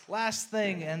last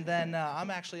thing, and then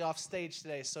I'm actually off stage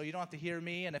today, so you don't have to hear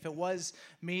me. And if it was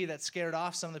me that scared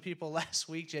off some of the people last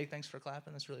week, Jake, thanks for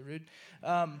clapping. That's really rude.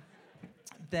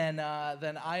 Then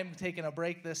I'm taking a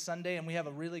break this Sunday, and we have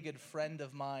a really good friend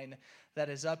of mine that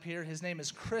is up here. His name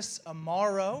is Chris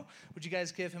Amaro. Would you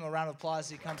guys give him a round of applause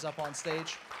as he comes up on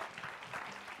stage?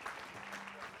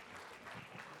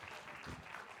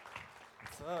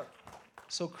 What's up?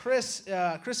 So Chris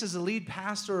is the lead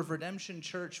pastor of Redemption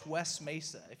Church West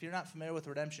Mesa. If you're not familiar with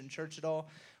Redemption Church at all,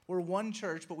 we're one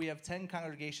church, but we have 10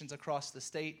 congregations across the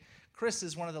state. Chris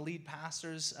is one of the lead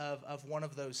pastors of one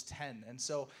of those 10. And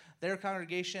so their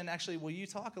congregation, actually, will you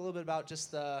talk a little bit about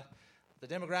just the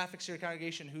demographics of your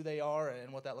congregation, who they are,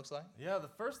 and what that looks like? Yeah, the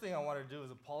first thing I want to do is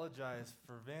apologize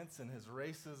for Vince and his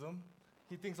racism.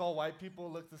 He thinks all white people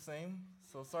look the same,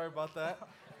 so sorry about that.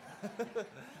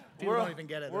 People don't even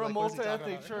get it. We're like, a "What is he talking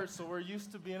multi-ethnic about?" church, so we're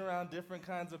used to being around different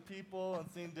kinds of people and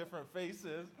seeing different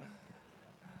faces.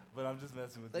 But I'm just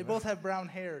messing with you. They both have brown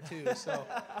hair, too. So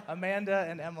Amanda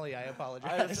and Emily, I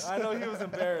apologize. I know he was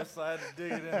embarrassed, so I had to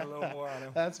dig it in a little more on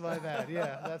him. That's my bad.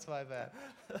 Yeah, that's my bad.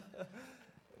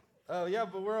 Yeah,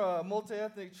 but we're a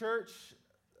multi-ethnic church.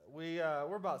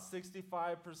 We're about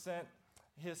 65%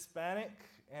 Hispanic,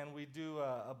 and we do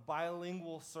a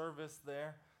bilingual service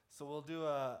there. So we'll do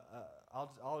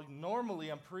normally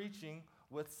I'm preaching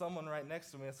with someone right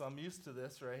next to me, so I'm used to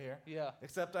this right here. Yeah.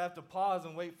 Except I have to pause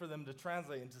and wait for them to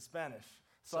translate into Spanish.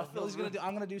 So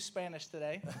I'm gonna do Spanish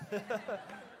today.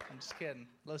 I'm just kidding.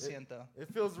 Lo siento. It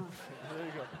feels. There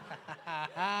you go.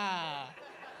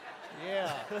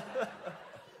 Yeah.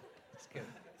 Just kidding.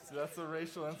 So that's the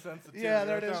racial insensitivity. Yeah,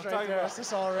 there it is I'm right talking there. about. It's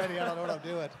just already. I don't know what I'm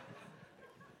doing.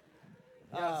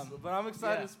 Yes, but I'm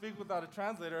excited yeah. to speak without a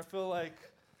translator. I feel like,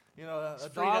 a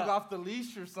Straight dog up. off the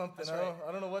leash or something. That's right.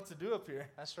 I don't know what to do up here.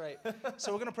 That's right.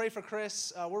 So we're going to pray for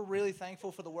Chris. We're really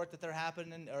thankful for the work that they're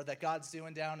happening, or that God's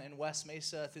doing down in West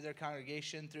Mesa through their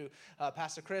congregation, through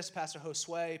Pastor Chris, Pastor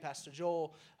Josue, Pastor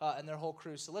Joel, and their whole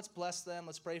crew. So let's bless them.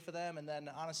 Let's pray for them. And then,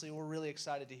 honestly, we're really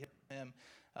excited to hear from him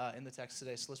in the text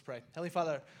today. So let's pray. Heavenly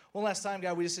Father, one last time,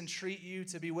 God, we just entreat you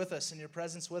to be with us, in your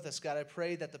presence with us. God, I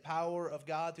pray that the power of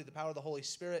God, through the power of the Holy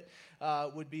Spirit,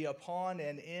 would be upon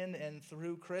and in and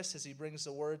through Chris as he brings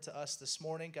the word to us this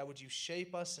morning. God, would you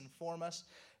shape us and form us?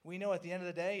 We know at the end of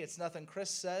the day, it's nothing Chris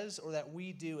says or that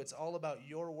we do. It's all about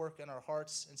your work in our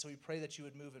hearts. And so we pray that you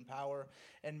would move in power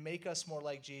and make us more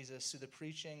like Jesus through the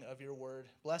preaching of your word.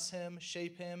 Bless him,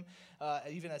 shape him,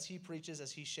 even as he preaches,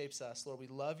 as he shapes us. Lord, we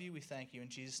love you. We thank you. In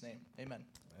Jesus' name, amen.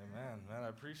 Amen. Man, I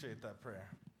appreciate that prayer.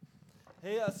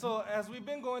 Hey, so as we've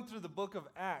been going through the book of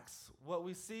Acts, what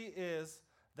we see is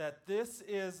that this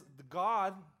is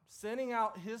God sending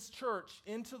out his church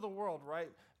into the world, right?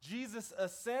 Jesus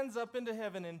ascends up into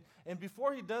heaven, and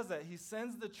before he does that, he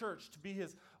sends the church to be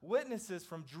his witnesses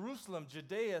from Jerusalem,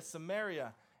 Judea,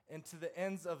 Samaria, and to the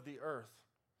ends of the earth.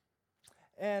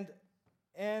 And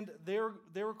they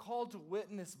were called to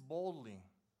witness boldly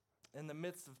in the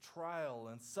midst of trial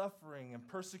and suffering and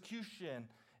persecution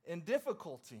and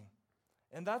difficulty.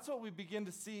 And that's what we begin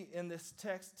to see in this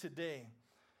text today.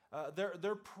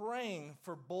 They're praying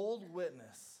for bold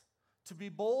witness, to be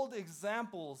bold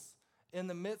examples in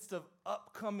the midst of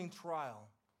upcoming trial,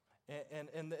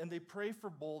 and they pray for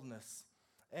boldness.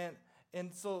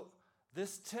 And so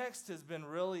this text has been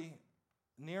really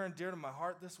near and dear to my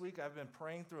heart this week. I've been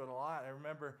praying through it a lot. I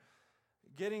remember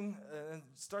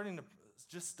starting to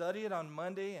just study it on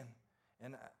Monday,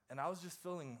 and I was just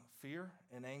feeling fear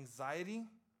and anxiety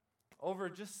over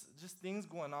just things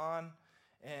going on.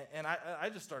 And I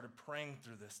just started praying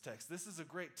through this text. This is a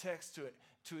great text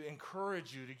to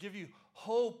encourage you, to give you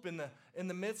hope in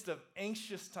the midst of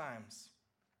anxious times,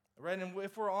 right? And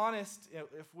if we're honest,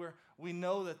 we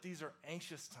know that these are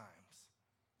anxious times.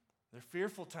 They're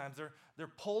fearful times. They're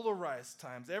polarized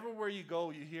times. Everywhere you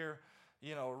go, you hear,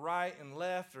 right and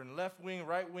left, or left wing,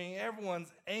 right wing.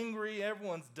 Everyone's angry.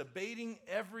 Everyone's debating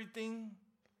everything.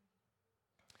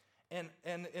 And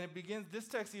it begins. This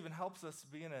text even helps us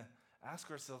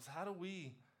ask ourselves, how do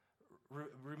we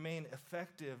remain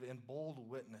effective and bold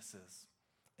witnesses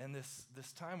in this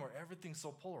time where everything's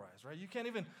so polarized, right? You can't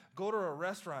even go to a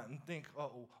restaurant and think,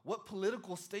 oh, what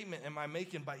political statement am I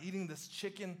making by eating this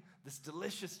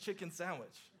delicious chicken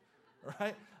sandwich,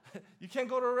 right? You can't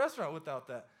go to a restaurant without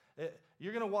that.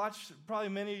 You're going to watch, probably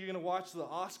many of you are going to watch the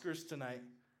Oscars tonight,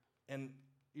 and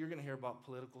you're going to hear about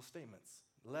political statements,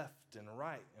 left and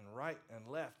right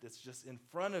and left. It's just in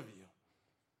front of you.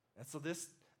 And so this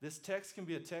text can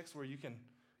be a text where you can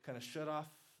kind of shut off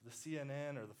the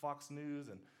CNN or the Fox News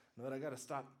and know that I got to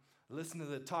stop listening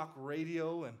to the talk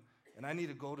radio and I need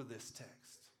to go to this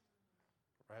text,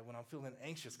 right? When I'm feeling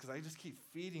anxious, because I just keep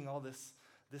feeding all this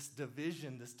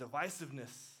division, this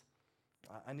divisiveness,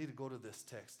 I need to go to this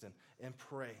text and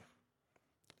pray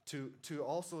to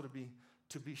also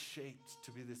to be shaped,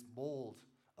 to be this bold,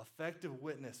 effective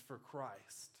witness for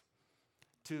Christ,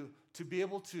 to be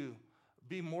able to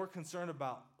be more concerned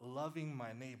about loving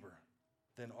my neighbor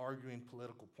than arguing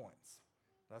political points.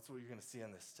 That's what you're going to see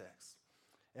in this text.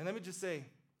 And let me just say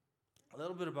a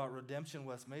little bit about Redemption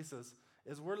West Mesas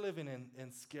is we're living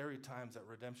in scary times at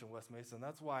Redemption West Mesa, and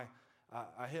that's why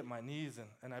I hit my knees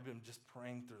and I've been just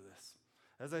praying through this.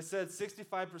 As I said,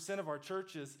 65% of our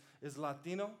church is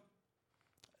Latino.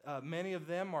 Many of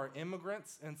them are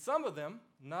immigrants, and some of them,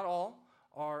 not all,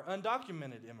 are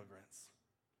undocumented immigrants,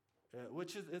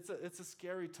 which is it's a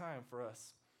scary time for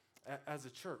us as a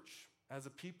church, as a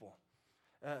people.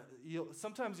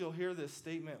 Sometimes you'll hear this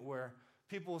statement where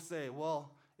people say,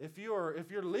 well, if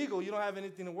you're legal, you don't have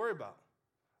anything to worry about.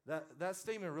 That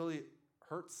statement really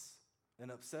hurts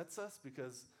and upsets us,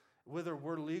 because whether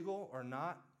we're legal or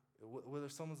not, whether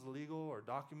someone's legal or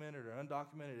documented or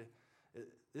undocumented,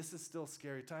 this is still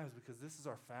scary times, because this is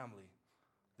our family.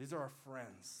 These are our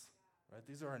friends, right?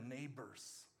 These are our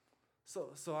neighbors.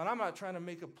 So, and I'm not trying to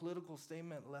make a political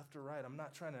statement left or right. I'm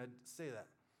not trying to say that.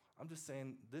 I'm just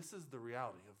saying this is the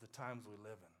reality of the times we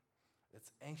live in.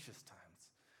 It's anxious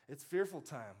times. It's fearful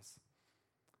times.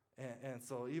 And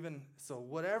so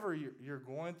whatever you're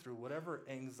going through, whatever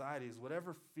anxieties,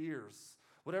 whatever fears,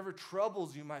 whatever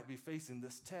troubles you might be facing,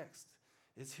 this text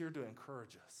is here to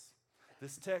encourage us.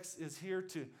 This text is here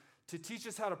to teach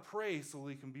us how to pray so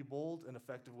we can be bold and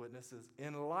effective witnesses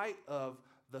in light of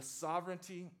the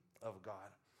sovereignty of God.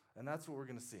 And that's what we're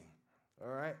going to see.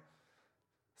 All right?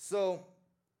 So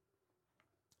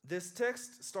this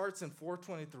text starts in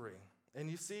 4:23. And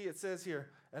you see it says here,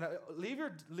 and leave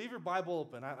your Bible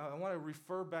open. I want to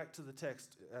refer back to the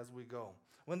text as we go.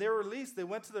 When they were released, they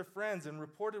went to their friends and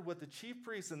reported what the chief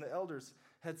priests and the elders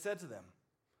had said to them.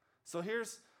 So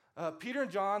here's Peter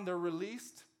and John. They're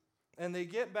released, and they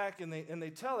get back and they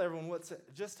tell everyone what's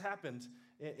just happened.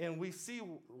 And we see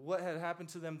what had happened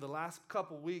to them the last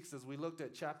couple weeks as we looked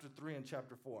at chapter 3 and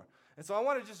chapter 4. And so I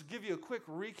want to just give you a quick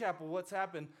recap of what's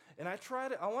happened. And I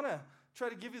want to try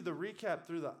to give you the recap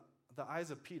through the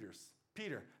eyes of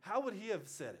Peter. How would he have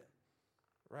said it?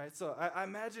 Right? So I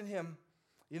imagine him,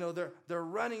 they're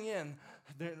running in.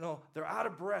 They're out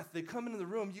of breath. They come into the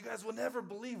room. You guys will never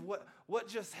believe what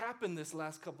just happened this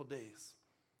last couple days.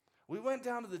 We went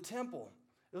down to the temple.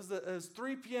 It was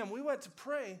 3 p.m. We went to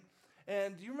pray.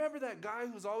 And do you remember that guy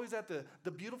who's always at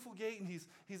the beautiful gate and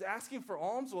he's asking for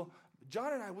alms? Well,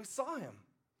 John and I, we saw him.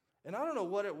 And I don't know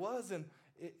what it was. And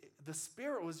the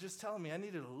Spirit was just telling me I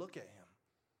needed to look at him.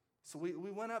 So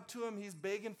we went up to him. He's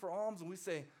begging for alms. And we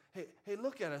say, hey,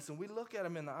 look at us. And we look at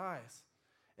him in the eyes.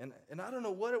 And I don't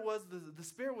know what it was. The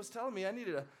Spirit was telling me I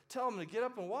needed to tell him to get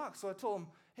up and walk. So I told him,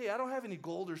 hey, I don't have any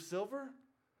gold or silver.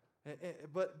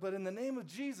 But in the name of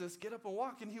Jesus, get up and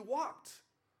walk. And he walked.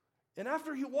 And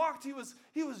after he walked, he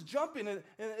was jumping. And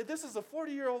this is a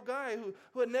 40-year-old guy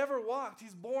who had never walked.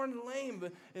 He's born lame.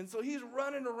 And so he's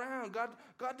running around.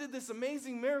 God did this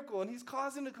amazing miracle, and he's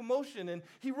causing a commotion. And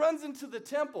he runs into the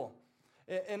temple.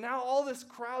 And now all this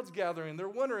crowd's gathering. They're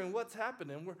wondering what's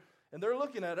happening. And they're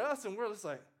looking at us, and we're just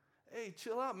like, hey,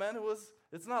 chill out, man.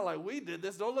 It's not like we did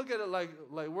this. Don't look at it like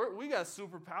we got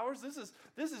superpowers.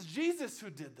 This is Jesus who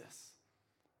did this.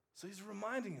 So he's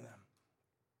reminding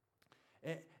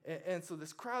them. And so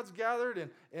this crowd's gathered,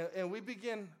 and we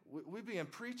begin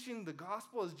preaching the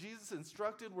gospel as Jesus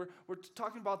instructed. We're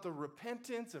talking about the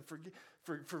repentance and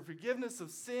for forgiveness of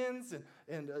sins,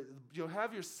 and you'll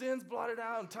have your sins blotted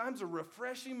out, and times of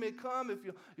refreshing may come if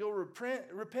you'll repent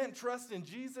and trust in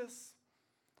Jesus.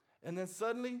 And then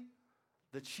suddenly,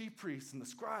 the chief priests and the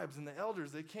scribes and the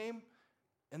elders, they came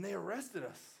and they arrested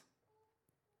us.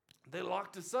 They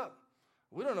locked us up.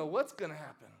 We don't know what's going to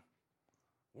happen.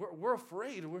 We're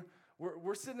afraid.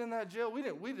 We're sitting in that jail.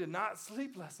 We did not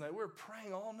sleep last night. We were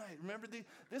praying all night. Remember,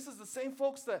 this is the same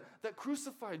folks that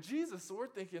crucified Jesus. So we're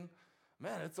thinking,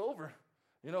 man, it's over.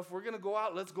 If we're going to go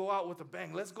out, let's go out with a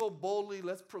bang. Let's go boldly.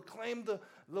 Let's proclaim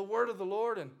the word of the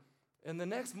Lord. And the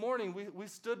next morning, we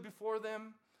stood before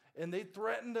them, and they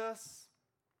threatened us.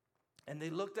 And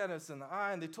they looked at us in the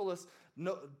eye, and they told us,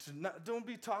 don't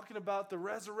be talking about the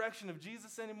resurrection of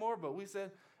Jesus anymore. But we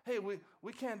said, hey,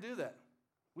 we can't do that.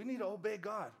 We need to obey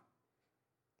God.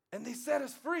 And they set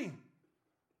us free.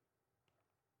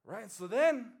 Right? So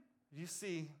then you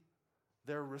see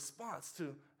their response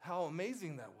to how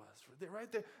amazing that was.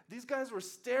 Right there, these guys were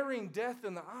staring death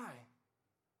in the eye.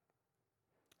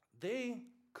 They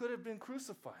could have been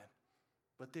crucified,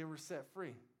 but they were set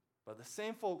free. by the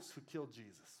same folks who killed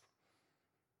Jesus.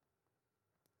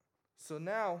 So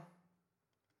now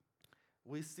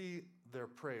we see their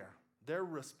prayer, their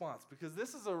response, because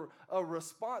this is a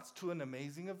response to an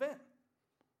amazing event.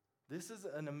 This is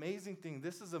an amazing thing.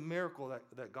 This is a miracle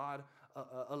that God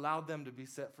allowed them to be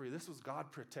set free. This was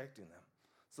God protecting them.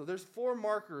 So there's 4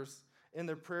 markers in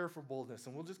their prayer for boldness,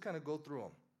 and we'll just kind of go through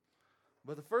them.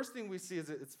 But the first thing we see is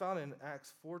it's found in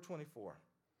Acts 4:24.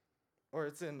 Or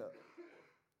it's in,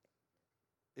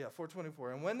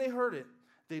 4:24. And when they heard it,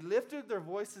 they lifted their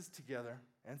voices together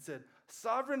and said,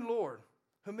 "Sovereign Lord,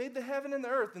 who made the heaven and the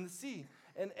earth and the sea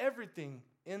and everything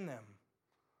in them."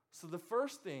 So the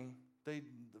first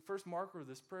marker of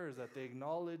this prayer is that they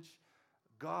acknowledge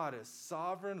God as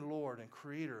sovereign Lord and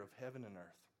creator of heaven and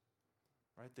earth.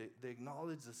 Right? They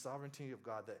acknowledge the sovereignty of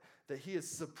God, that he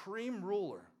is supreme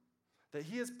ruler, that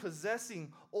he is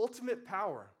possessing ultimate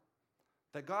power,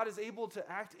 that God is able to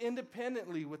act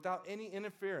independently without any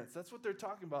interference. That's what they're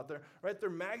talking about. They're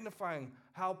magnifying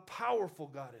how powerful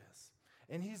God is.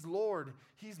 And he's Lord,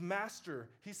 he's master,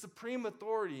 he's supreme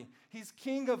authority, he's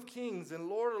King of kings and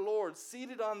Lord of lords,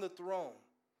 seated on the throne.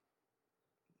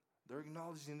 They're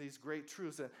acknowledging these great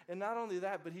truths. And not only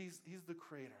that, but he's the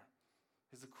creator.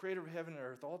 He's the creator of heaven and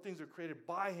earth. All things are created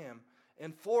by him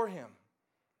and for him.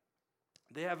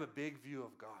 They have a big view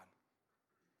of God.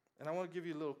 And I want to give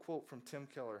you a little quote from Tim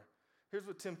Keller. Here's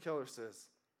what Tim Keller says.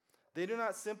 They do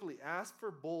not simply ask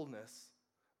for boldness,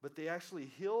 but they actually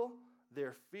heal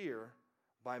their fear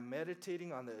by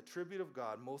meditating on the attribute of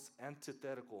God most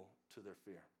antithetical to their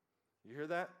fear. You hear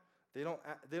that? They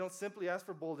don't simply ask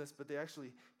for boldness, but they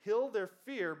actually heal their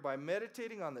fear by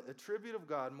meditating on the attribute of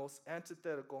God most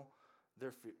antithetical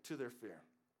to their fear.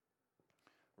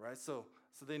 Right? So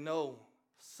they know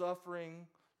suffering,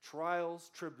 trials,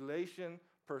 tribulation,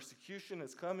 persecution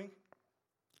is coming.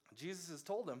 Jesus has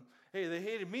told them, hey, they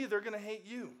hated me, they're going to hate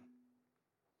you.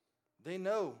 They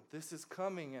know this is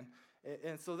coming.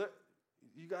 And so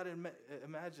you got to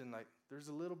imagine, like, there's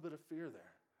a little bit of fear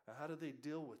there. How do they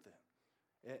deal with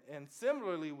it? And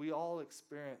similarly, we all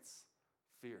experience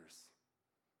fears,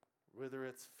 whether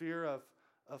it's fear of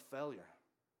failure,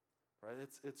 right?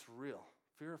 It's real.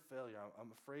 Fear of failure.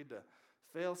 I'm afraid to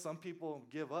fail. Some people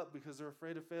give up because they're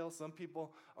afraid to fail. Some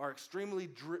people are extremely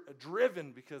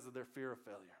driven because of their fear of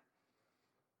failure.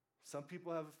 Some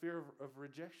people have a fear of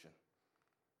rejection.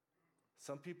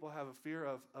 Some people have a fear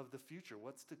of the future,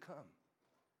 what's to come.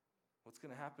 What's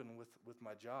going to happen with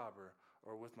my job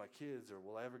or with my kids, or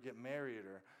will I ever get married,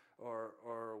 or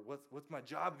what's my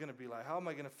job going to be like? How am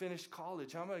I going to finish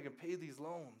college? How am I going to pay these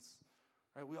loans?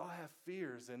 Right? We all have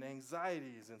fears and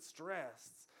anxieties and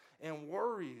stress and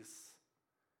worries.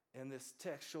 And this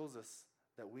text shows us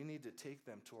that we need to take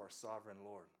them to our sovereign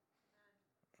Lord.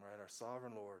 Right? Our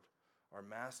sovereign Lord, our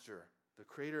master, the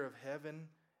creator of heaven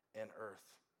and earth.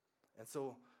 And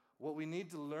so what we need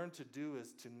to learn to do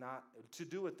is to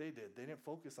do what they did. They didn't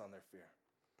focus on their fear.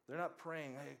 They're not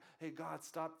praying, hey, God,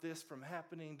 stop this from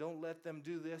happening. Don't let them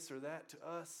do this or that to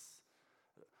us.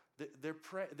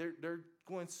 They're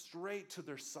going straight to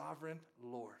their sovereign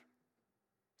Lord.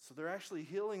 So they're actually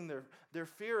healing their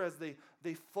fear as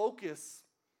they focus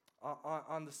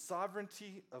on the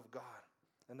sovereignty of God.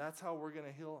 And that's how we're going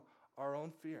to heal our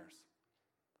own fears,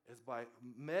 is by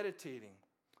meditating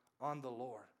on the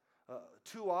Lord.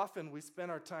 Too often we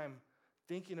spend our time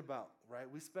thinking about, right?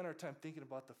 We spend our time thinking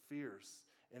about the fears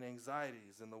and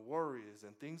anxieties and the worries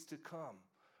and things to come.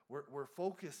 We're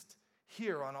focused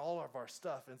here on all of our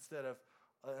stuff instead of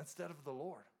the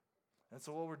Lord. And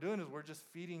so what we're doing is we're just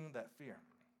feeding that fear.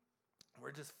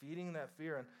 We're just feeding that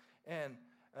fear. And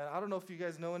I don't know if you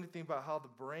guys know anything about how the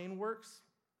brain works,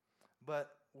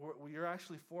 but you're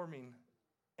actually forming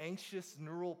anxious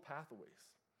neural pathways.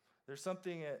 There's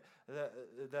something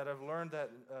that I've learned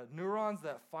that neurons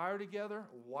that fire together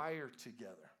wire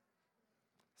together.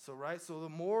 So the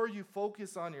more you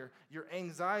focus on your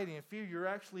anxiety and fear, you're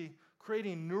actually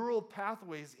creating neural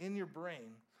pathways in your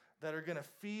brain that are going to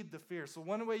feed the fear. So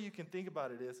one way you can think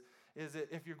about it is that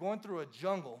if you're going through a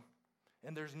jungle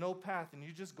and there's no path and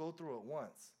you just go through it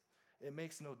once, it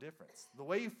makes no difference. The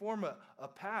way you form a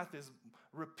path is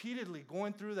repeatedly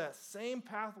going through that same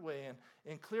pathway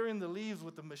and clearing the leaves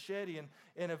with the machete.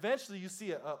 And eventually you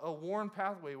see a worn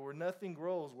pathway where nothing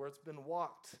grows, where it's been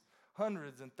walked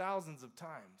hundreds and thousands of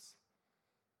times.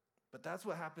 But that's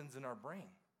what happens in our brain.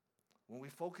 When we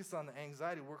focus on the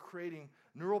anxiety, we're creating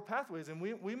neural pathways. And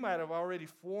we might have already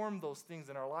formed those things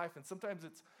in our life. And sometimes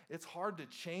it's hard to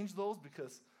change those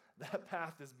because that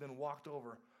path has been walked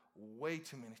over way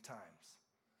too many times.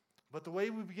 But the way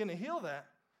we begin to heal that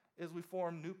is we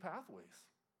form new pathways.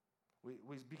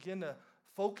 We begin to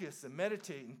focus and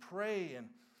meditate and pray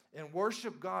and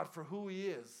worship God for who he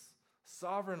is,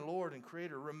 sovereign Lord and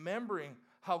creator, remembering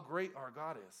how great our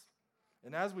God is.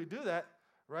 And as we do that,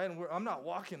 right, and I'm not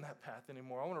walking that path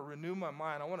anymore. I want to renew my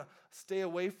mind. I want to stay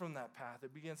away from that path.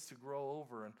 It begins to grow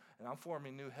over, and I'm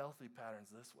forming new healthy patterns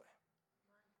this way.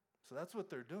 So that's what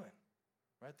they're doing,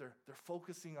 right? They're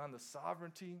focusing on the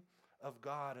sovereignty of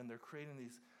God, and they're creating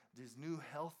these new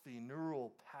healthy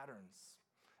neural patterns,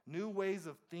 new ways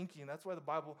of thinking. That's why the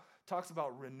Bible talks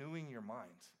about renewing your mind.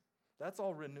 That's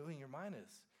all renewing your mind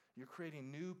is. You're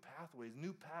creating new pathways,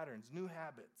 new patterns, new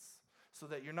habits, so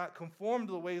that you're not conformed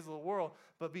to the ways of the world,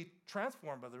 but be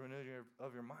transformed by the renewing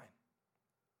of your mind.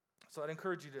 So I'd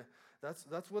encourage you to,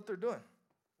 that's what they're doing.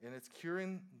 And it's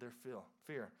curing their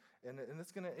fear. And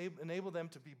it's going to enable them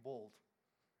to be bold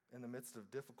in the midst of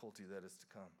difficulty that is to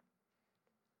come.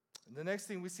 And the next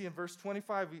thing we see in verse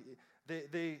 25,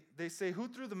 they say, who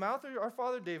through the mouth of our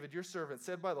father David, your servant,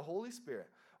 said by the Holy Spirit,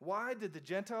 why did the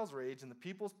Gentiles rage and the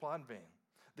peoples plot in vain?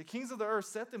 The kings of the earth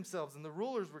set themselves, and the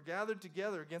rulers were gathered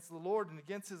together against the Lord and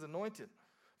against his anointed.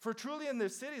 For truly in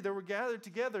this city they were gathered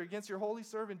together against your holy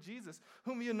servant Jesus,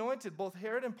 whom you anointed, both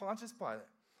Herod and Pontius Pilate,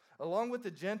 along with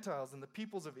the Gentiles and the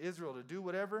peoples of Israel, to do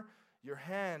whatever your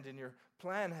hand and your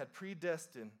plan had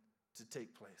predestined to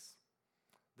take place.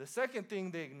 The second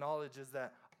thing they acknowledge is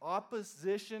that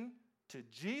opposition to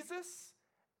Jesus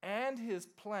and his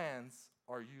plans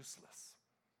are useless.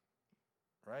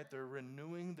 Right? They're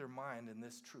renewing their mind in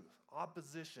this truth.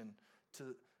 Opposition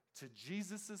to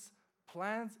Jesus'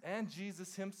 plans and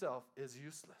Jesus himself is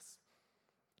useless.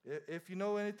 If you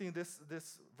know anything, this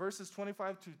verses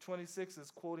 25 to 26 is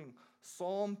quoting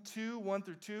Psalm 2, 1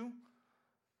 through 2.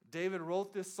 David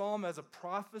wrote this psalm as a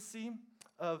prophecy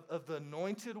of the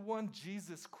anointed one,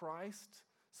 Jesus Christ.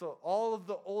 So all of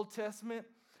the Old Testament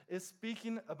is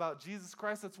speaking about Jesus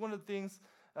Christ. That's one of the things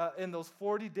in those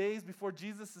 40 days before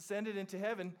Jesus ascended into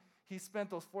heaven, he spent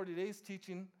those 40 days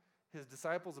teaching his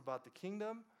disciples about the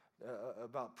kingdom,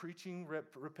 about preaching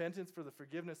repentance for the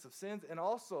forgiveness of sins, and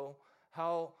also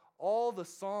how all the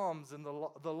Psalms and the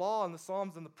law and the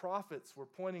Psalms and the prophets were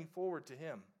pointing forward to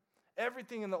him.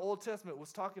 Everything in the Old Testament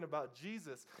was talking about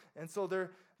Jesus. And so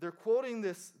they're quoting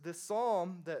this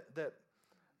psalm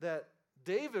that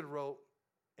David wrote,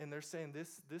 and they're saying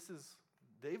this is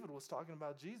David was talking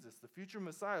about Jesus, the future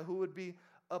Messiah, who would be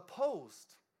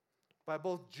opposed by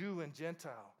both Jew and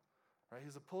Gentile. Right? He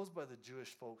was opposed by the Jewish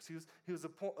folks. He was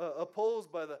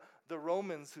opposed by the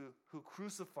Romans who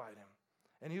crucified him.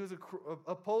 And he was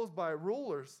opposed by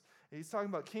rulers. He's talking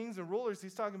about kings and rulers.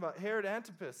 He's talking about Herod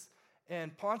Antipas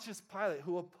and Pontius Pilate,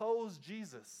 who opposed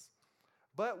Jesus.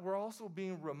 But we're also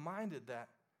being reminded that,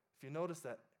 if you notice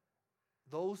that,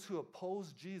 those who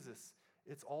oppose Jesus,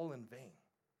 it's all in vain.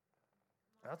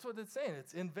 That's what it's saying.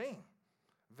 It's in vain.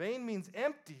 Vain means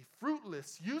empty,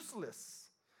 fruitless, useless.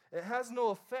 It has no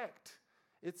effect.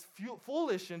 It's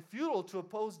foolish and futile to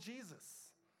oppose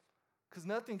Jesus because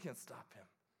nothing can stop him.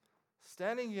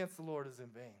 Standing against the Lord is in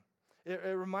vain. It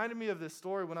reminded me of this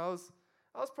story when I was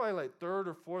probably like third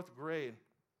or fourth grade.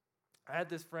 I had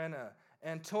this friend,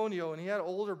 Antonio, and he had an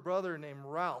older brother named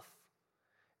Ralph.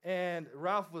 And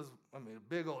Ralph was, a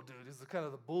big old dude. He's kind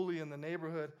of the bully in the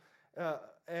neighborhood.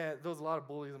 And there was a lot of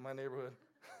bullies in my neighborhood.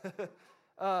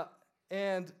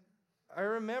 And I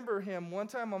remember him, one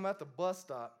time I'm at the bus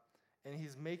stop, and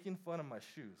he's making fun of my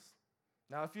shoes.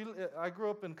 Now, I grew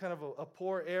up in kind of a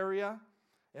poor area,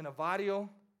 in a barrio,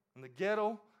 in the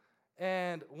ghetto,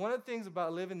 and one of the things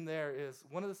about living there is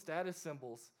one of the status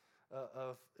symbols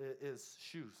is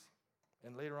shoes.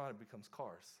 And later on, it becomes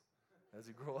cars as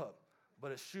you grow up.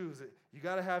 But it's shoes. You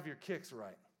got to have your kicks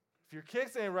right. If your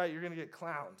kicks ain't right, you're going to get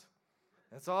clowned.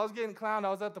 And so I was getting clowned. I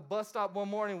was at the bus stop one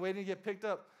morning waiting to get picked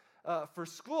up for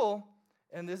school,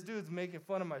 and this dude's making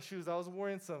fun of my shoes. I was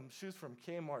wearing some shoes from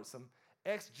Kmart, some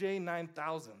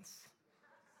XJ9000s.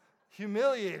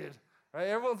 Humiliated, right?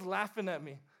 Everyone's laughing at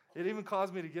me. It even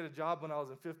caused me to get a job when I was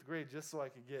in 5th grade just so I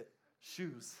could get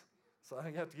shoes, so I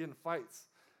didn't have to get in fights.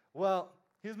 Well,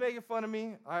 he was making fun of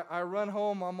me. I run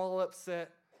home. I'm all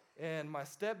upset. And my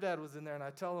stepdad was in there, and I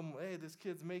tell him, hey, this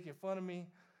kid's making fun of me.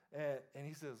 And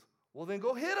he says, well, then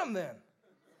go hit him then.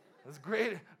 That's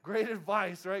great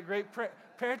advice, right? Great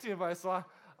parenting advice. So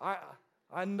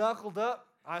I knuckled up.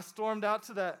 I stormed out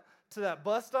to that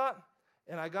bus stop,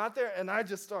 and I got there, and I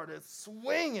just started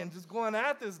swinging, just going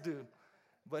at this dude.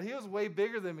 But he was way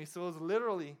bigger than me, so it was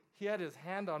literally, he had his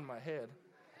hand on my head.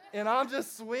 And I'm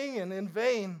just swinging in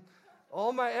vain.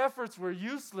 All my efforts were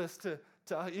useless to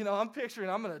I'm picturing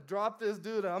I'm going to drop this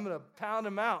dude and I'm going to pound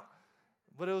him out.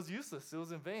 But it was useless. It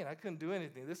was in vain. I couldn't do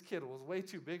anything. This kid was way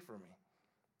too big for me.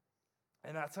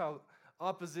 And that's how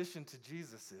opposition to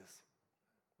Jesus is.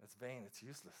 It's vain, it's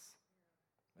useless.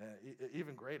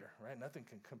 Even greater, right? Nothing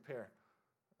can compare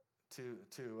to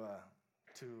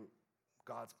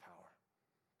God's power.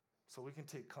 So we can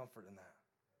take comfort in that.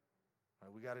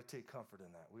 Right? We got to take comfort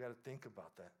in that. We got to think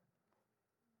about that.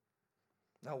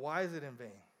 Now, why is it in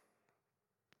vain?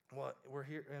 Well, we're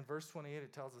here in verse 28,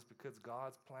 it tells us because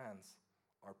God's plans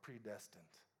are predestined.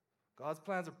 God's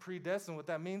plans are predestined. What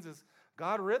that means is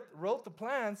God wrote the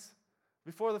plans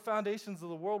before the foundations of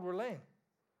the world were laid.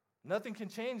 Nothing can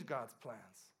change God's plans.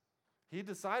 He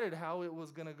decided how it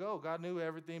was going to go. God knew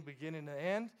everything beginning to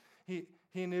end. He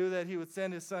knew that he would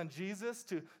send his son Jesus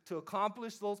to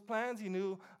accomplish those plans. He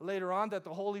knew later on that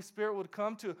the Holy Spirit would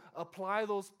come to apply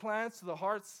those plans to the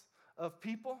hearts of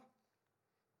people.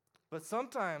 But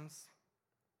sometimes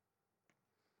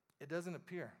it doesn't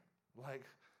appear like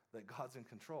that God's in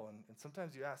control. And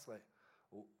sometimes you ask, like,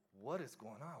 what is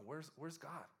going on? Where's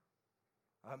God?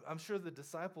 I'm sure the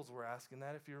disciples were asking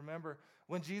that. If you remember,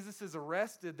 when Jesus is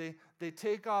arrested, they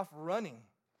take off running.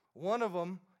 One of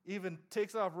them even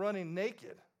takes off running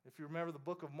naked, if you remember the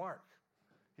book of Mark.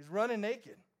 He's running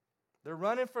naked. They're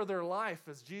running for their life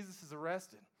as Jesus is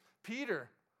arrested.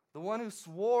 Peter, the one who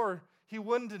swore he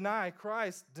wouldn't deny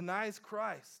Christ, denies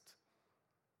Christ.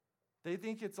 They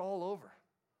think it's all over.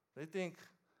 They think,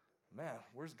 man,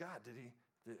 where's God?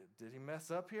 Did he mess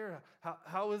up here?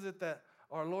 How is it that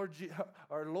our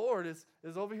Lord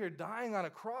is over here dying on a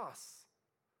cross?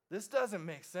 This doesn't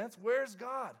make sense. Where's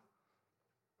God?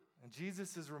 And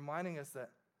Jesus is reminding us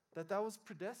that was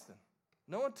predestined.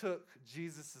 No one took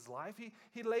Jesus' life.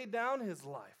 He laid down his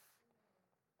life.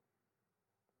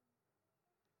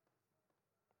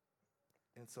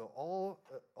 And so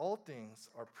all things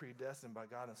are predestined by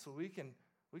God. And so we can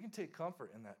take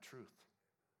comfort in that truth.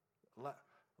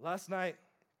 Last night,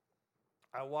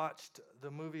 I watched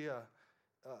the movie,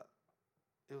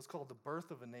 it was called The Birth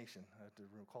of a Nation. I have to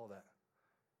recall that.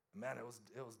 Man, it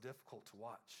was difficult to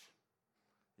watch.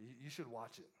 You should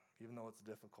watch it, even though it's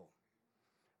difficult.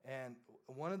 And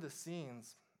one of the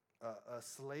scenes, a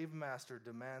slave master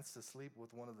demands to sleep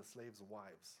with one of the slave's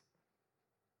wives.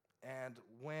 And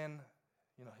when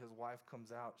his wife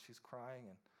comes out, she's crying,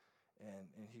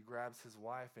 and he grabs his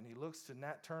wife, and he looks to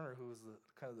Nat Turner, who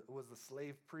was the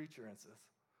slave preacher, and says,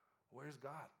 "Where's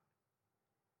God?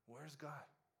 Where's God?"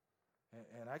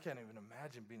 And I can't even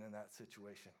imagine being in that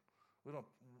situation.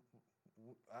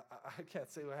 I can't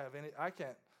say I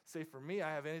can't say for me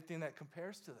I have anything that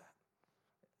compares to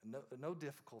that. No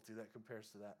difficulty that compares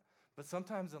to that. But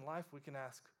sometimes in life we can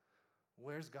ask,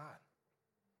 where's God?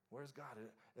 Where's God?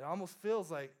 It almost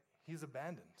feels like he's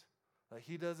abandoned. Like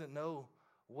he doesn't know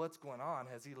what's going on.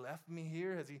 Has he left me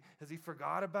here? Has he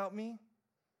forgot about me?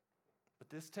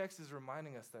 But this text is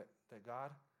reminding us that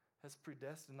God has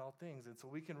predestined all things. And so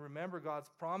we can remember God's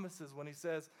promises when he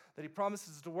says that he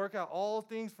promises to work out all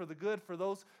things for the good for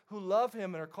those who love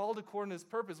him and are called according to his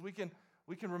purpose. We can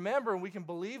remember and we can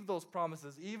believe those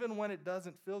promises even when it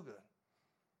doesn't feel good.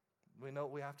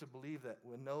 We have to believe that.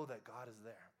 We know that God is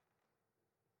there.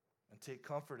 And take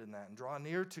comfort in that and draw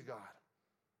near to God.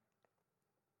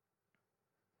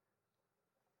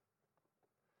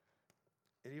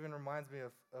 It even reminds me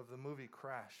of the movie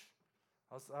Crash.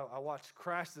 I watched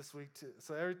Crash this week too.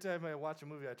 So every time I watch a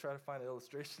movie, I try to find an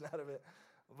illustration out of it.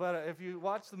 But if you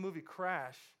watch the movie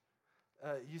Crash,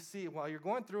 you see, while you're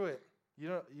going through it,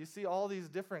 you see all these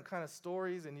different kind of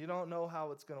stories, and you don't know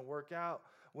how it's going to work out.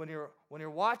 When you're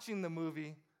watching the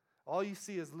movie, all you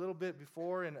see is a little bit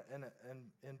before and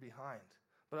behind.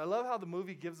 But I love how the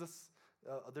movie gives us,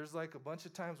 there's like a bunch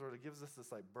of times where it gives us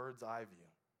this like bird's eye view.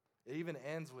 It even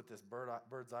ends with this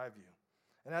bird's eye view.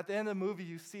 And at the end of the movie,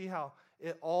 you see how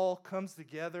it all comes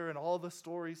together and all the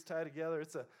stories tie together.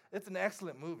 It's an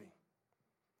excellent movie.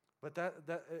 But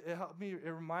it helped me. It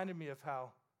reminded me of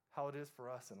how it is for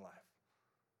us in life.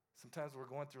 Sometimes we're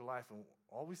going through life and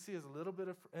all we see is a little bit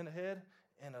in ahead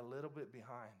and a little bit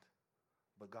behind.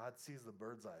 But God sees the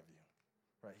bird's eye view,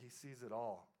 right? He sees it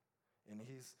all, and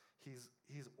he's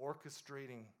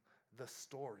orchestrating the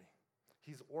story.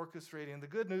 He's orchestrating. The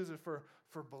good news is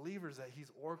for believers that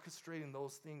he's orchestrating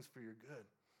those things for your good.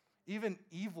 Even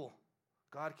evil,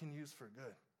 God can use for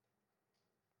good.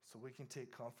 So we can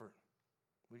take comfort.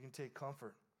 We can take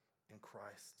comfort in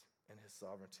Christ and his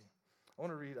sovereignty. I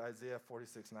want to read Isaiah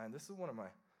 46:9. This is one of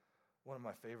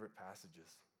my favorite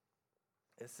passages.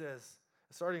 It says,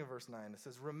 starting in verse 9, it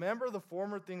says, "Remember the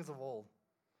former things of old."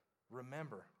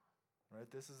 Remember, right?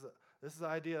 This is the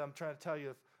idea I'm trying to tell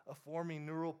you of forming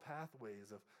neural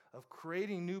pathways, of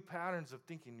creating new patterns of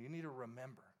thinking. You need to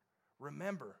remember.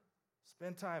 Remember.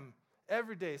 Spend time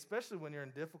every day, especially when you're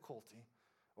in difficulty.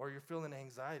 or you're feeling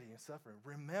anxiety and suffering,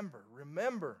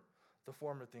 remember the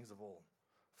former things of old.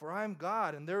 For I am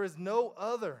God, and there is no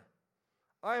other.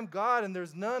 I am God, and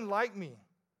there's none like me,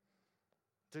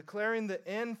 declaring the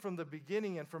end from the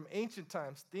beginning and from ancient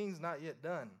times, things not yet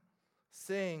done,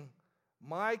 saying,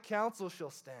 my counsel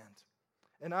shall stand,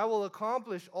 and I will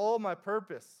accomplish all my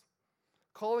purpose,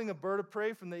 calling a bird of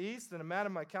prey from the east and a man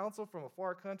of my counsel from a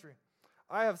far country.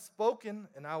 I have spoken,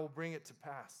 and I will bring it to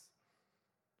pass.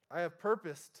 I have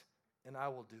purposed, and I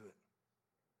will do it.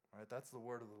 All right, that's the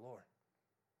word of the Lord.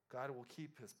 God will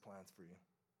keep his plans for you.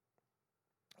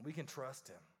 We can trust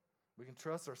him. We can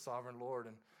trust our sovereign Lord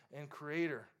and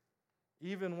Creator,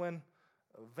 even when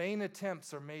vain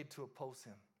attempts are made to oppose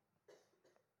him.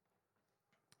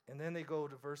 And then they go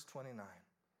to verse 29.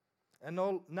 And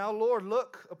now, Lord,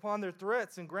 look upon their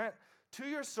threats and grant to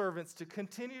your servants to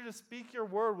continue to speak your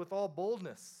word with all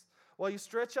boldness, while you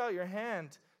stretch out your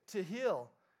hand to heal,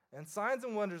 and signs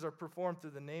and wonders are performed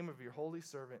through the name of your holy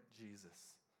servant,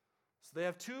 Jesus. So they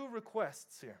have two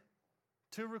requests here.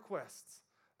 Two requests.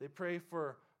 They pray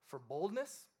for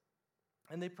boldness,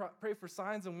 and they pray for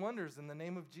signs and wonders in the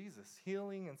name of Jesus.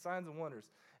 Healing and signs and wonders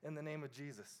in the name of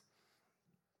Jesus.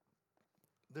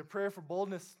 Their prayer for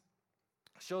boldness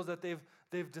shows that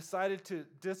they've decided to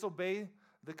disobey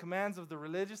the commands of the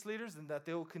religious leaders, and that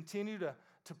they will continue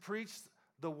to preach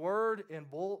the word and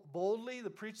boldly, to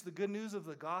preach the good news of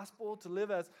the gospel, to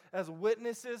live as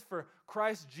witnesses for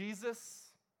Christ Jesus.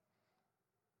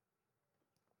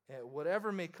 And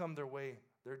whatever may come their way,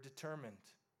 they're determined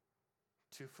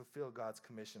to fulfill God's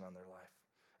commission on their life.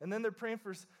 And then they're praying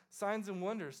for signs and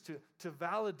wonders to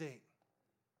validate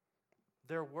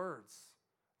their words,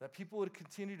 that people would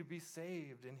continue to be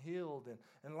saved and healed,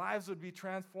 and lives would be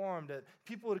transformed, that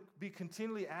people would be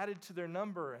continually added to their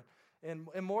number, and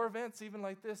more events even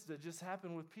like this that just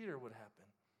happened with Peter would happen,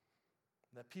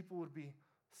 that people would be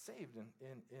saved,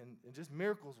 and just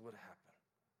miracles would happen.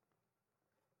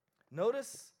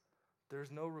 Notice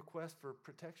there's no request for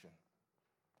protection.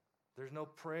 There's no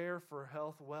prayer for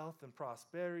health, wealth, and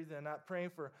prosperity. They're not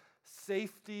praying for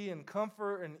safety and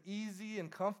comfort and easy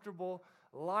and comfortable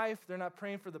life. They're not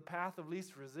praying for the path of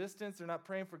least resistance. They're not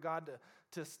praying for God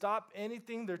to stop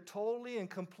anything. They're totally and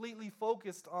completely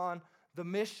focused on the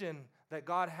mission that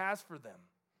God has for them.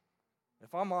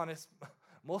 If I'm honest,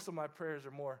 most of my prayers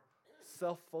are more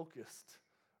self-focused.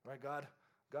 Right?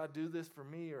 God, do this for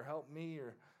me, or help me,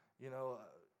 or,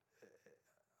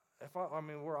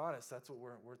 we're honest, that's what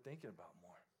we're thinking about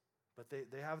more. But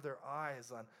they have their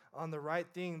eyes on the right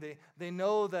thing. They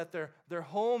know that their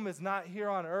home is not here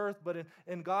on earth, but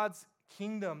in God's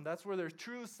kingdom. That's where their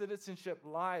true citizenship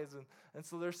lies. And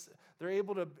so they're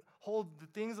able to hold the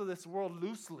things of this world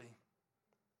loosely.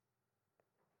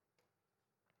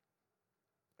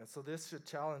 And so this should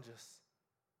challenge us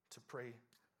to pray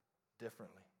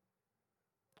differently.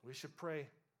 We should pray,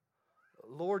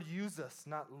 Lord, use us,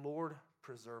 not Lord,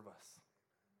 preserve us.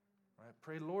 Right?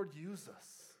 Pray, Lord, use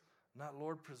us, not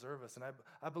Lord, preserve us. And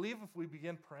I believe if we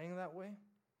begin praying that way,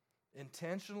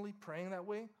 intentionally praying that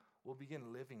way, we'll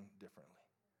begin living differently.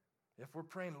 If we're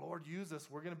praying, Lord, use us,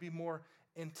 we're going to be more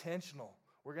intentional.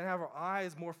 We're going to have our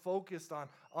eyes more focused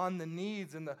on the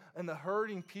needs and the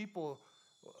hurting people,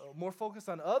 more focused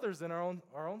on others than our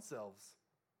own selves.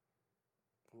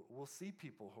 We'll see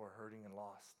people who are hurting and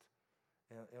lost.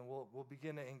 And we'll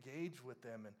begin to engage with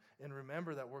them and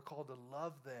remember that we're called to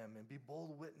love them and be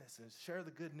bold witnesses, share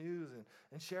the good news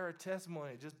and share a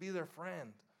testimony, just be their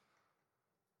friend.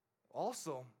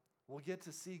 Also, we'll get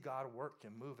to see God work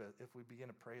and move if we begin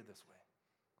to pray this way.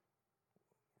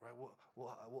 Right?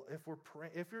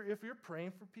 If you're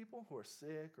praying for people who are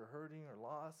sick or hurting or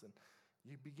lost, and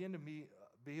you begin to be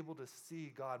able to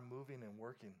see God moving and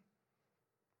working,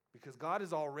 because God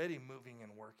is already moving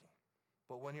and working.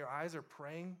 But when your eyes are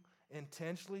praying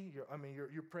intentionally,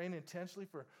 you're praying intentionally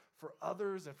for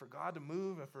others and for God to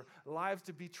move and for lives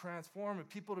to be transformed and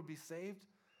people to be saved,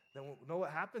 then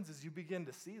what happens is you begin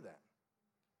to see that.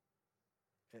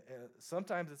 And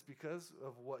sometimes it's because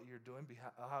of what you're doing,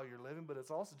 how you're living, but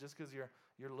it's also just because you're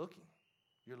looking.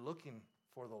 You're looking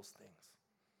for those things.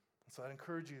 And so I'd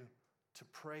encourage you to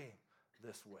pray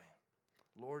this way.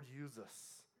 Lord, use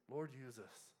us. Lord, use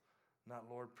us, not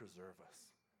Lord, preserve us.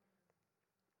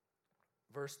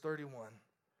 Verse 31.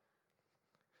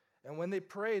 And when they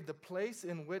prayed, the place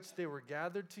in which they were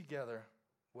gathered together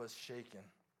was shaken,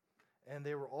 and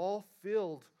they were all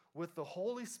filled with the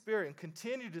Holy Spirit and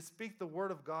continued to speak the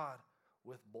word of God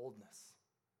with boldness.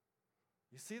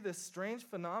 You see this strange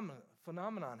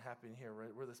phenomenon happening here,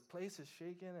 right? Where this place is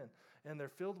shaken and they're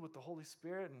filled with the Holy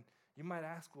Spirit. And you might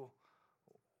ask, well,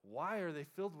 why are they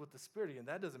filled with the Spirit again?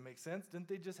 That doesn't make sense. Didn't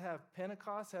they just have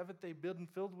Pentecost? Haven't they been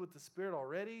filled with the Spirit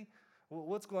already?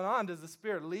 What's going on? Does the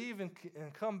Spirit leave and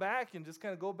come back and just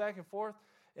kind of go back and forth?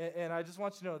 And I just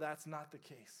want you to know that's not the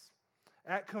case.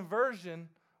 At conversion,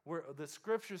 where the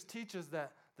Scriptures teach us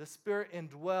that the Spirit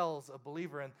indwells a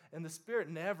believer, and the Spirit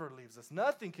never leaves us.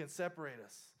 Nothing can separate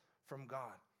us from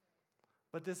God.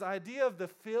 But this idea of the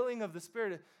filling of the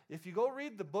Spirit, if you go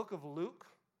read the book of Luke,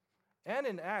 and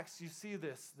in Acts, you see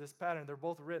this pattern. They're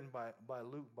both written by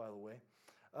Luke, by the way.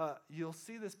 You'll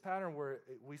see this pattern where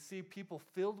we see people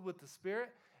filled with the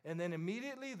Spirit, and then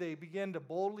immediately they begin to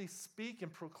boldly speak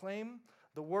and proclaim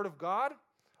the Word of God,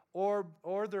 or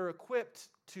they're equipped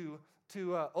to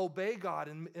obey God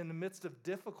in the midst of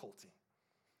difficulty.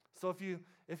 So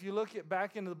if you look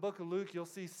back into the book of Luke, you'll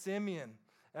see Simeon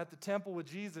at the temple with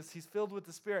Jesus. He's filled with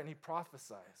the Spirit and he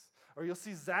prophesies. Or you'll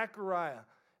see Zechariah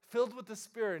filled with the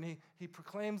Spirit and he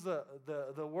proclaims the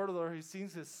word of the Lord. He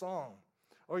sings his song.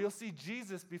 Or you'll see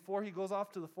Jesus before he goes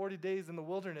off to the 40 days in the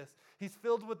wilderness. He's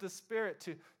filled with the Spirit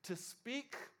to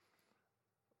speak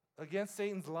against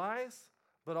Satan's lies,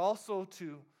 but also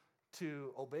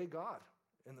to obey God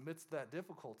in the midst of that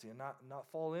difficulty and not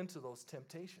fall into those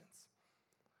temptations.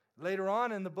 Later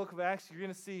on in the book of Acts, you're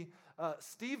going to see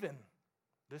Stephen,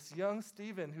 this young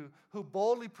Stephen who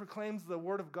boldly proclaims the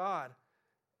word of God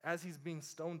as he's being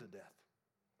stoned to death.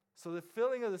 So the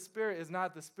filling of the Spirit is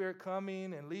not the Spirit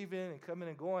coming and leaving and coming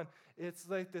and going. It's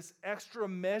like this extra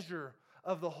measure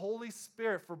of the Holy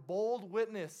Spirit for bold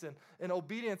witness and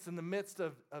obedience in the midst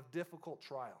of difficult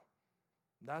trial.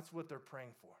 And that's what they're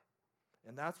praying for.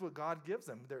 And that's what God gives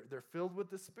them. They're filled with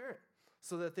the Spirit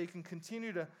so that they can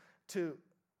continue to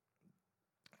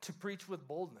preach with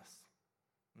boldness.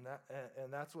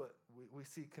 And that's what we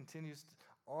see continues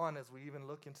on as we even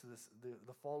look into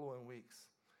the following weeks,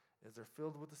 is they're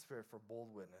filled with the Spirit for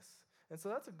bold witness. And so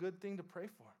that's a good thing to pray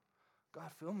for.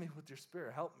 God, fill me with your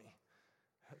Spirit. Help me.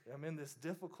 I'm in this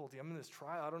difficulty. I'm in this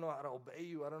trial. I don't know how to obey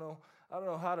you. I don't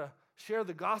know how to share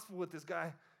the gospel with this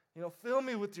guy. Fill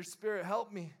me with your Spirit.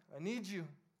 Help me. I need you.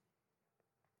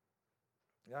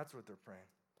 That's what they're praying.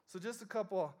 So just a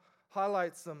couple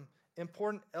highlights, some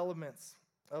important elements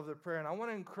of their prayer. And I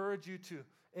want to encourage you to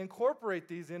incorporate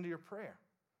these into your prayer.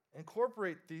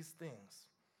 Incorporate these things.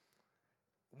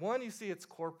 One, you see, it's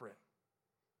corporate.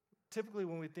 Typically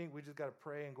when we think we just got to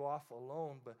pray and go off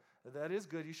alone, but that is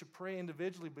good. You should pray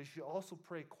individually, but you should also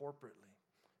pray corporately.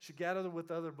 You should gather with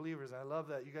other believers. And I love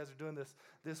that you guys are doing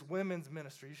this women's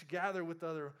ministry. You should gather with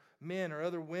other men or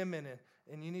other women,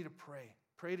 and you need to pray.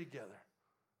 Pray together.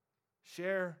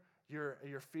 Share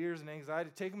your fears and anxiety.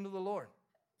 Take them to the Lord.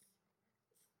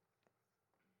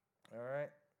 All right.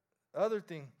 Other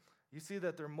thing, you see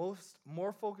that they're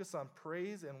more focused on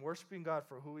praise and worshiping God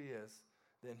for who he is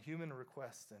than human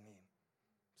requests and need.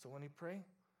 So when you pray,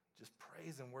 just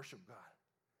praise and worship God.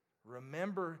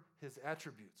 Remember his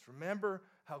attributes. Remember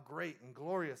how great and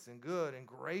glorious and good and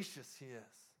gracious he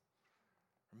is.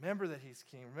 Remember that he's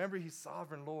king. Remember he's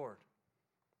sovereign Lord.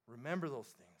 Remember those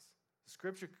things. The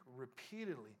scripture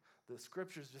repeatedly, the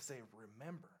scriptures just say,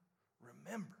 remember,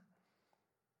 remember.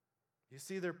 You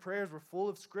see, their prayers were full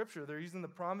of scripture. They're using the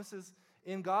promises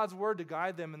in God's word to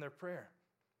guide them in their prayer.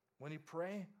 When you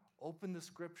pray, open the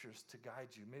scriptures to guide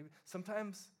you. Maybe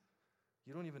sometimes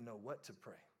you don't even know what to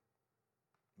pray.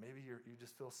 Maybe you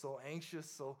just feel so anxious,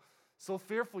 so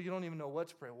fearful, you don't even know what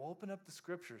to pray. Well, open up the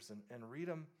scriptures and read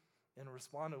them and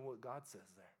respond to what God says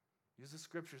there. Use the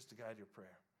scriptures to guide your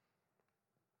prayer.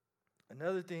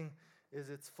 Another thing is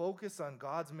its focus on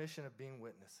God's mission of being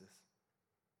witnesses.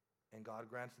 And God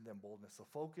granted them boldness. So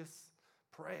focus,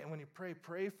 pray. And when you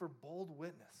pray for bold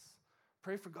witness.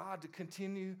 Pray for God to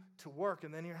continue to work.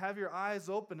 And then you have your eyes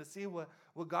open to see what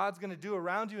God's going to do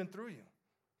around you and through you.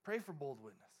 Pray for bold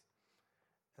witness.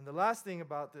 And the last thing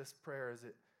about this prayer is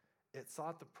it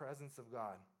sought the presence of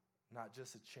God, not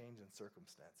just a change in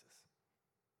circumstances.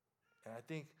 And I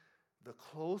think the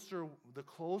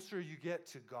closer you get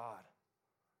to God,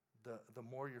 the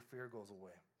more your fear goes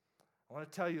away. I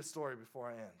want to tell you a story before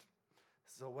I end.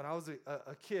 So when I was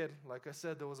a kid, like I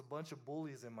said, there was a bunch of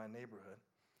bullies in my neighborhood.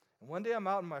 And one day I'm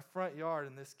out in my front yard,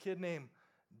 and this kid named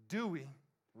Dewey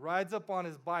rides up on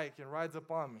his bike and rides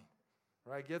up on me.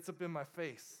 Right? Gets up in my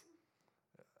face.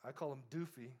 I call him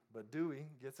Doofy, but Dewey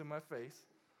gets in my face,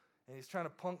 and he's trying to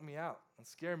punk me out and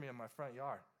scare me in my front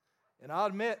yard. And I'll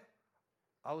admit,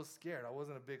 I was scared. I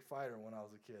wasn't a big fighter when I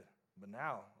was a kid. But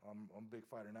now, I'm a big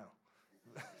fighter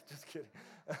now. Just kidding.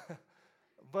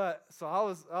 But so I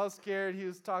was scared. He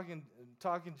was talking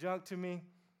junk to me,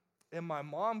 and my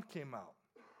mom came out.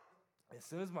 As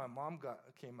soon as my mom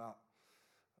came out,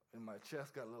 and my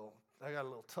chest I got a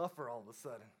little tougher all of a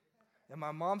sudden. And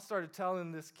my mom started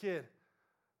telling this kid,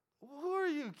 who are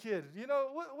you, kid? You know,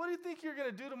 what do you think you're going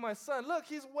to do to my son? Look,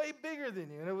 he's way bigger than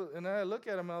you. And I look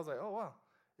at him, and I was like, oh, wow,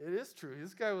 it is true.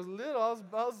 This guy was little. I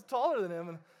was taller than him.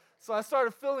 And so I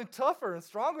started feeling tougher and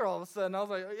stronger all of a sudden. I was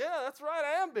like, yeah, that's right,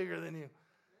 I am bigger than you.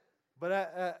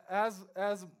 But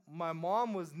as my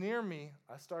mom was near me,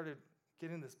 I started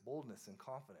getting this boldness and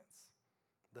confidence.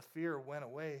 The fear went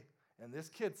away, and this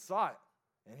kid saw it,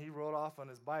 and he rode off on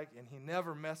his bike, and he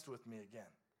never messed with me again.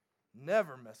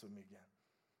 Never messed with me again.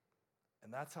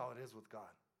 And that's how it is with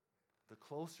God. The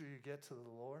closer you get to the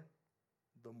Lord,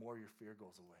 the more your fear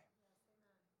goes away.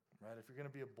 Right? If you're going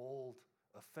to be a bold,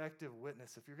 effective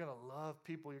witness, if you're going to love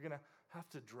people, you're going to have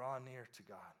to draw near to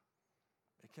God.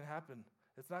 It can happen.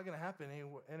 It's not going to happen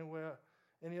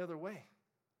any other way.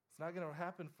 It's not going to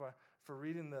happen for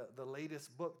reading the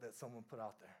latest book that someone put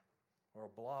out there, or a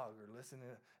blog, or listening.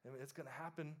 It's going to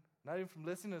happen not even from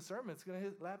listening to a sermon. It's going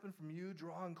to happen from you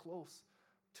drawing close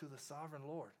to the sovereign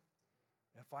Lord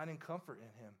and finding comfort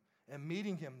in him and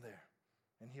meeting him there,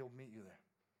 and he'll meet you there.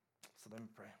 So let me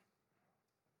pray.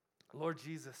 Lord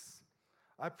Jesus,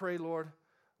 I pray, Lord,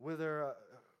 whether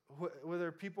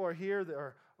people are here that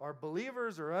are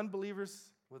believers or unbelievers,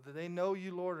 whether they know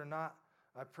you, Lord, or not,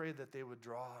 I pray that they would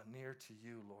draw near to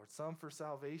you, Lord. Some for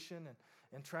salvation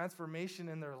and transformation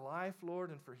in their life, Lord,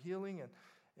 and for healing,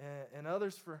 and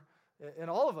others and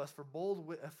all of us for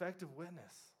bold, effective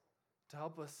witness, to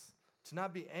help us to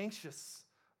not be anxious,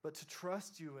 but to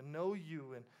trust you and know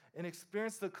you and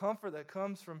experience the comfort that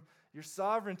comes from your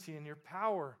sovereignty and your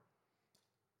power.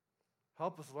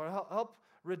 Help us, Lord. Help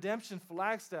Redemption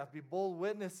Flagstaff be bold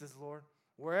witnesses, Lord,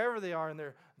 wherever they are in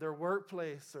their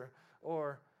workplace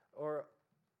or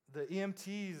the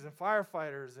EMTs and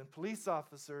firefighters and police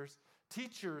officers,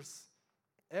 teachers,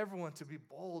 everyone to be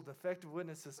bold, effective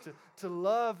witnesses, to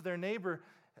love their neighbor,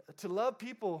 to love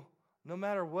people no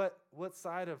matter what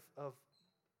side of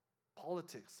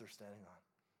politics they're standing on.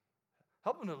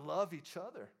 Help them to love each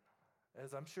other,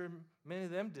 as I'm sure many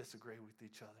of them disagree with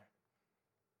each other.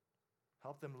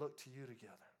 Help them look to you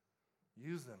together.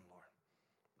 Use them, Lord.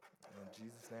 In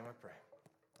Jesus' name I pray.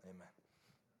 Amen.